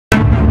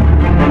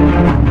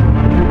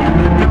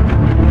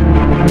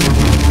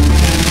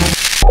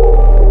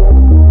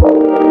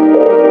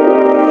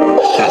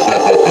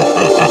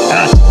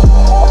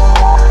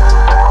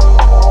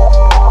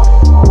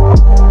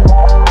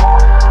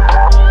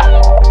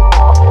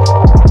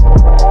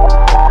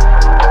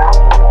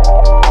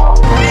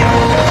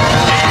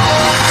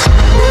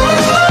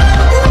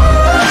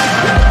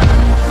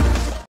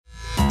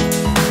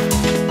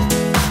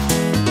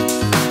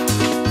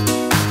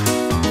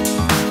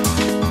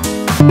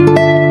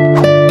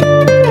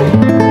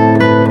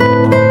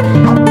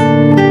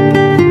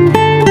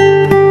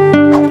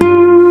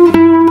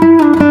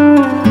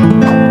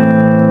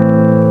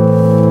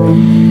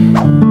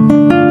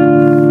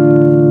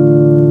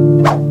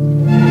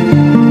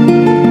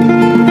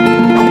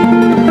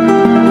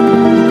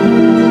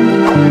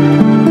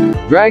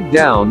Drag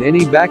down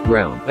any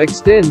background,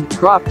 extend,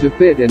 crop to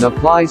fit and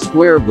apply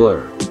square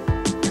blur.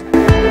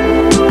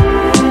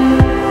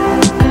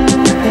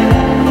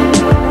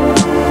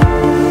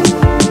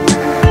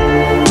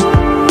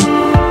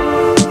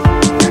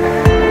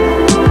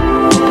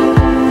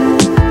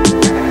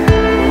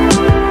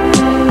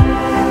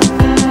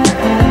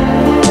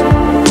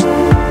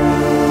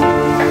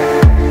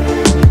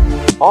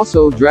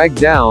 Also drag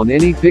down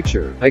any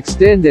picture,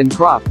 extend and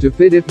crop to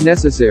fit if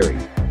necessary.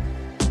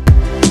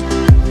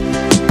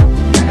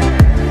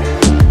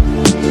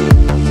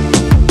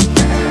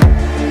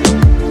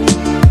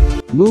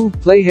 Move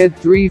playhead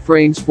 3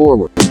 frames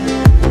forward.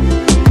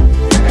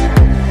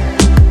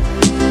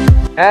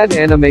 Add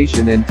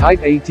animation and type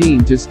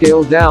 18 to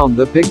scale down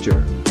the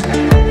picture.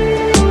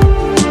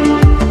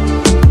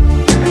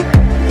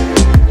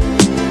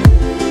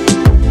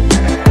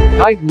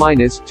 Type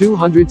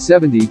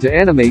 -270 to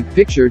animate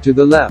picture to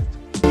the left.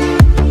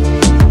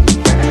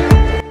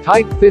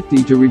 Type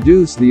 50 to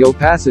reduce the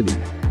opacity.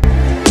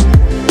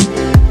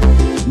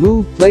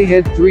 Move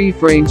playhead 3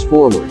 frames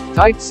forward.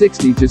 Type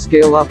 60 to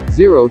scale up,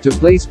 0 to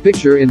place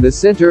picture in the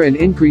center and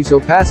increase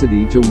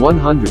opacity to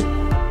 100.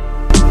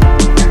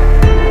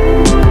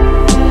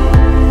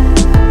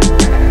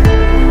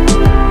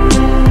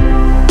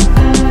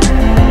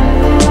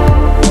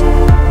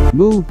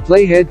 Move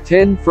playhead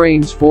 10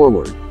 frames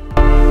forward.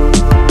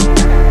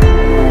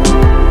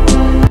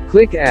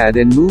 Click Add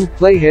and move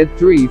playhead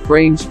 3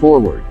 frames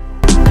forward.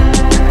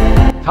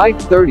 Type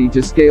 30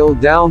 to scale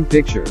down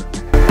picture.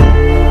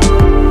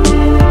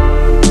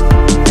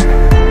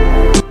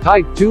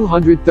 Type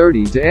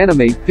 230 to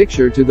animate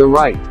picture to the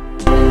right.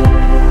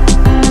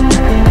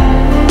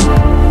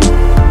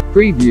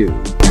 Preview.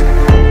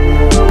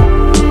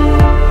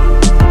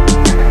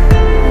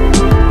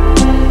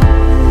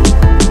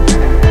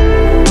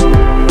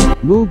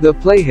 Move the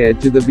playhead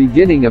to the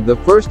beginning of the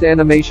first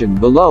animation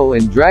below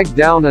and drag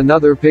down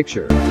another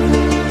picture.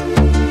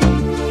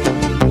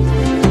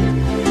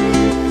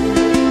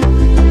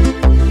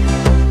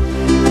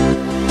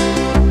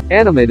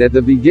 Animate at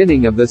the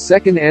beginning of the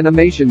second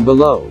animation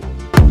below.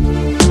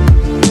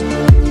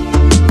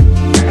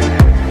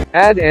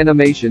 Add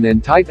animation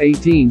and type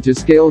 18 to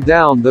scale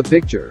down the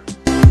picture.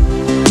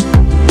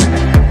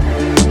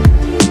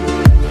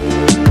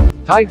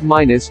 Type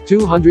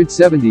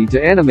 -270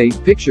 to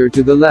animate picture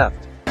to the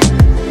left.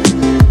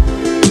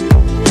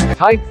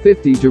 Type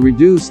 50 to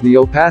reduce the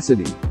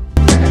opacity.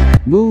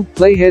 Move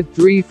playhead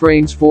 3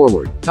 frames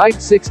forward. Type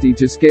 60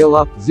 to scale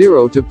up,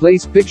 0 to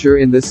place picture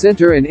in the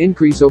center and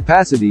increase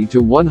opacity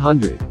to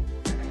 100.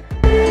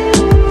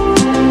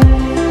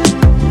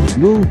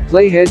 Move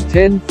playhead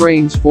 10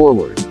 frames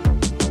forward.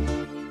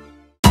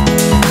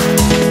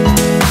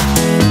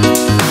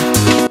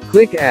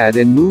 Click Add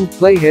and move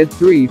playhead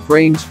 3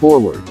 frames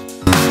forward.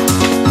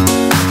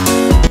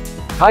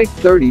 Type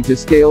 30 to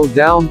scale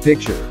down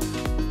picture.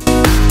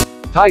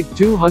 Type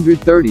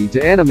 230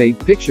 to animate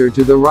picture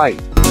to the right.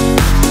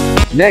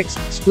 Next,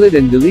 split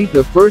and delete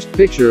the first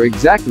picture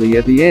exactly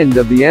at the end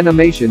of the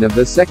animation of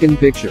the second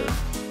picture.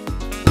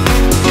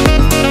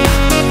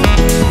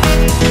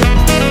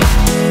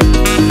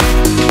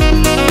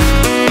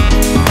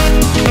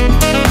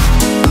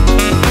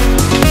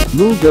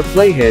 Move the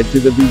playhead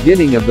to the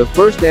beginning of the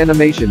first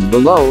animation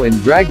below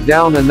and drag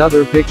down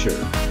another picture.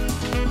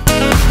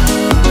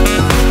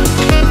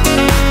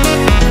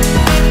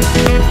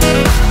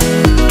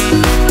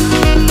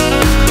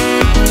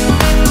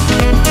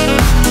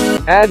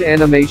 Add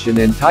animation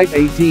and type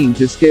 18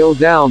 to scale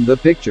down the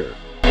picture.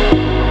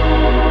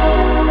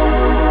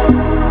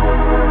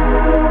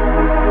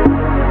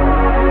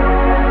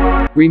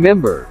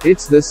 Remember,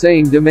 it's the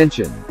same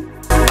dimension.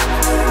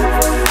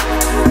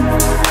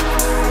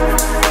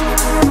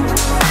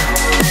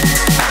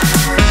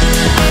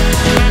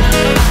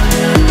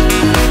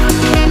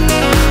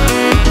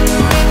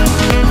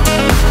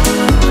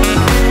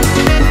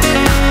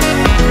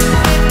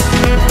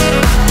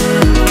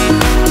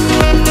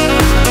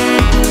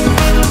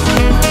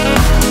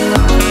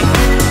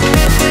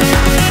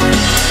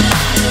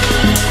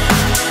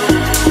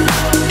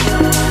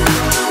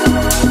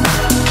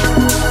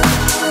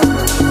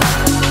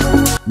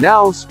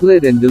 Now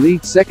split and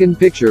delete second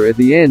picture at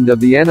the end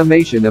of the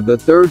animation of the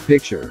third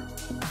picture.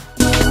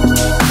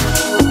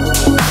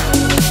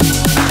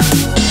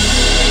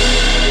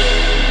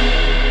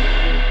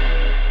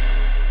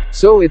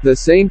 So it's the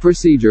same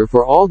procedure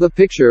for all the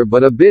picture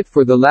but a bit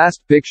for the last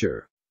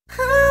picture.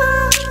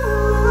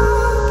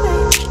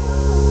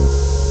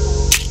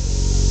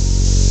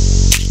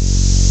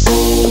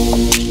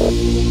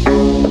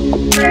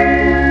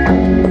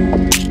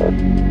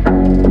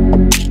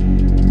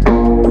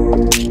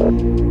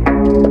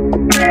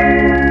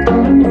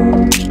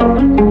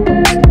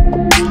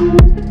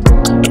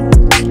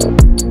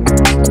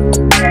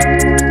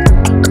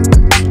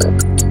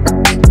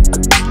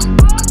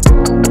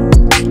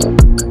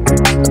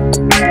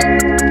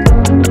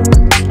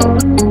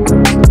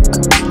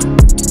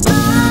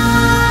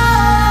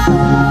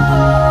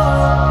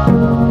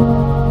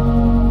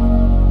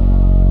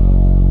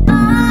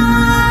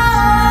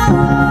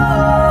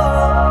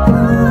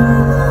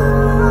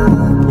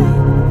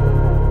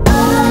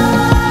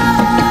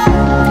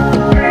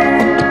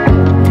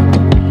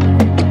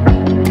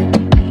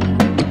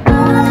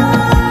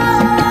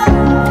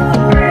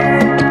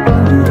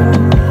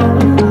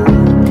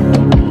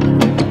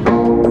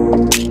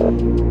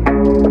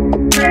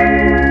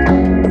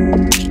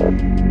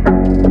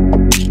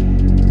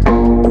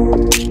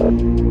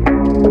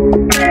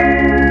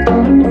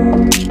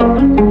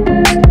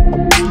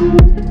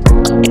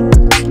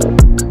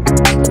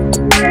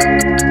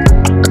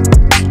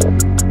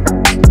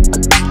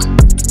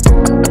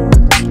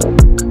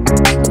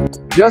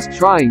 Just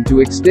trying to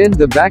extend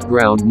the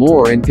background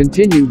more and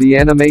continue the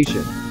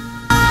animation.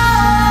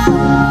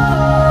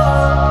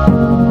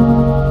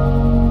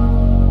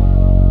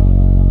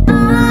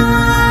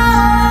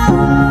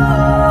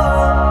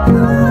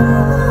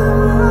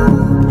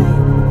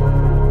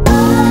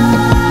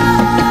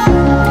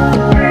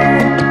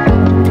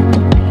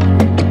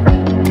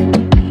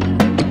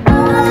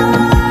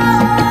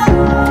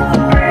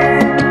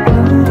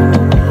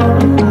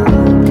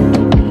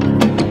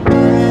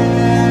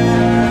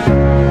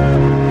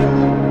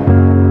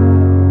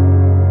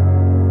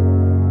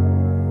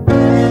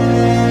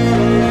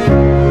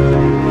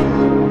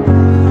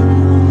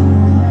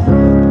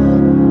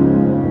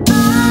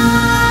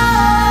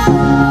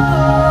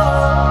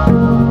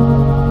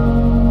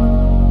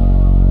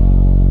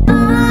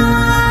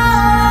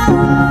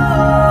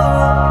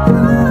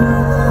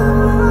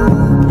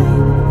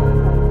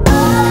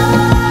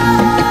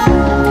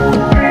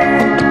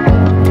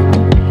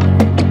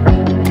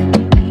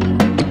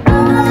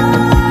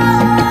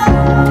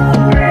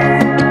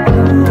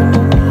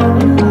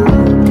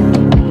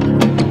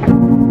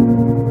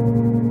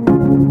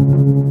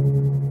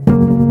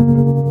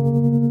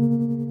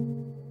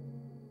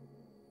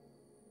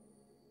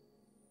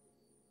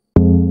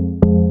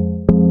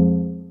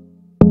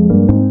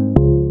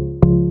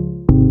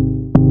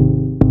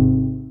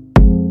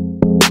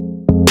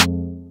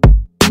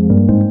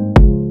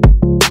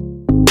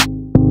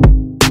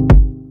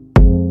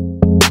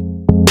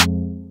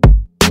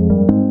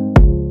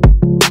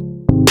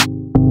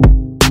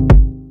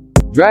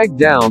 Drag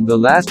down the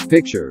last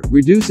picture,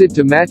 reduce it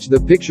to match the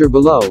picture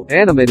below,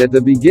 animate at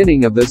the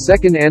beginning of the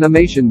second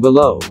animation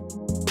below.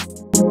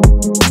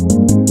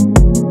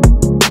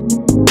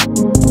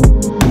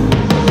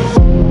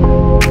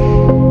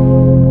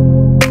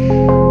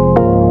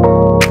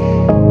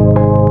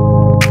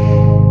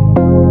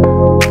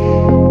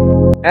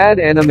 Add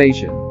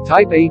animation.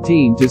 Type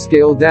 18 to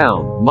scale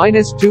down,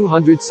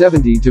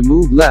 -270 to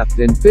move left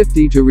and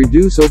 50 to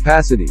reduce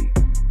opacity.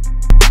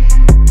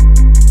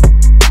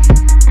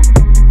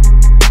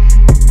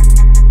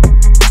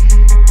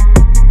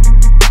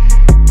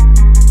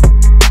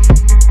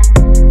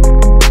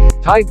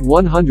 Type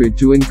 100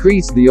 to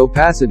increase the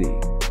opacity.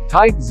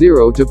 Type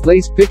 0 to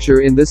place picture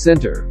in the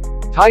center.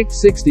 Type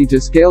 60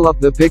 to scale up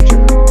the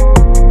picture.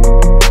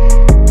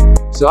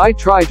 So I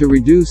try to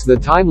reduce the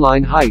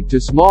timeline height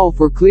to small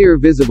for clear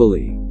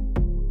visibility.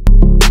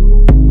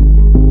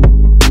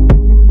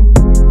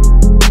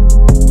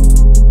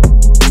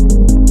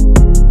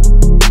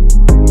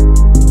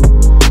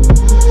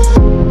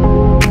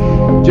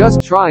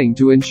 Just trying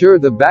to ensure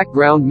the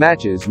background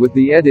matches with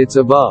the edits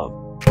above.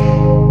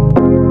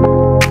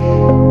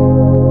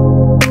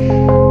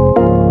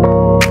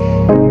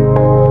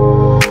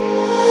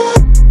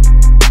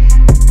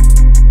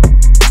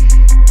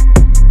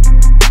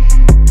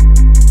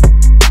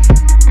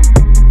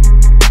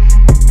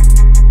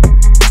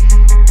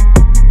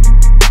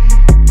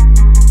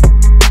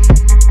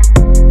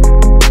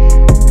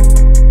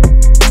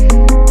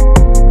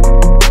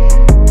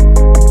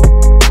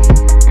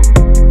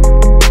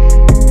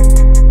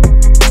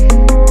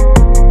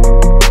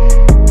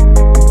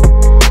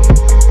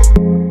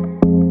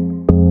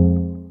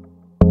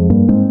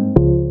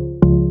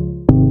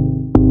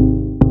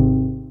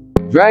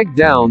 Drag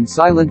down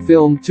silent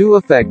film to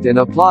effect and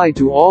apply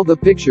to all the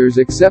pictures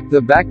except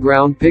the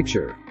background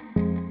picture.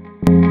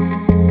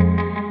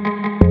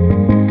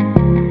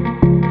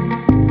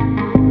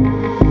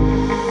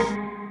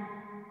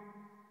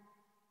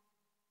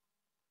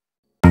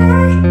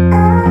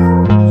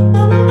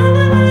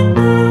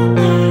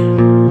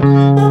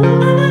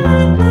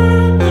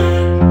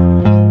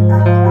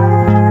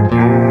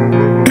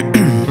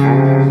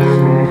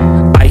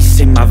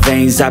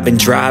 I've been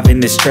driving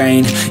this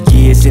train,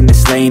 years in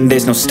this lane,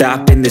 there's no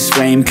stopping this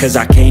flame. Cause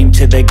I came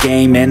to the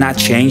game and I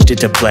changed it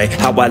to play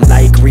how I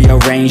like,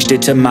 rearranged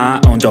it to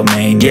my own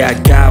domain. Yeah, I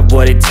got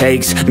what it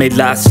takes, made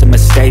lots of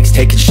mistakes,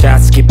 taking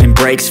shots, skipping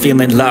breaks,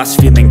 feeling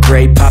lost, feeling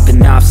great,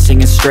 popping off,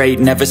 singing straight,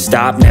 never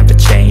stopped, never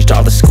changed.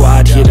 All the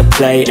squad here to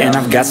play and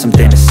I've got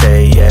something to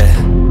say, yeah.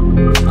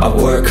 I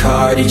work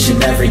hard each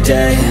and every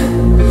day,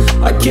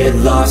 I get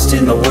lost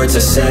in the words I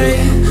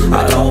say,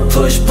 I don't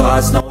push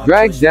pause, no.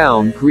 Drag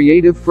down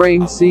creative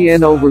frame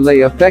CN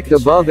overlay effect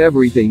above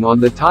everything on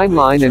the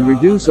timeline and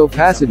reduce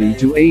opacity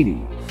to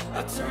 80.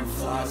 I turn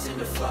flaws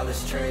into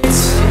flawless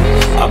traits,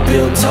 I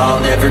build tall,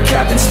 never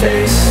capped in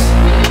space,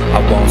 I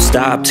won't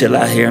stop till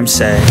I hear him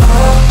say,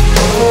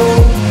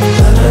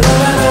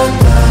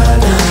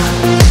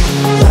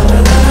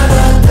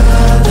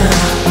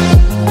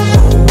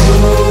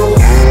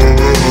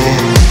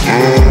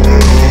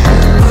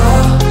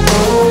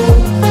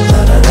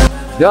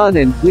 Done,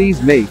 and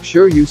please make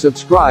sure you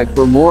subscribe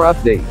for more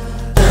updates.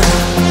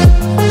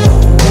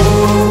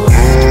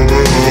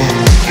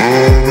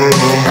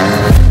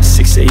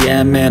 6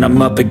 a.m. and I'm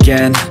up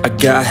again, I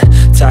got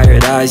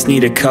tired eyes,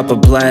 need a cup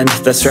of blend.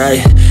 That's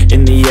right,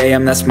 in the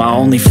AM, that's my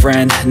only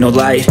friend. No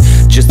light,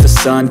 just the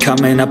sun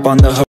coming up on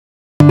the horizon.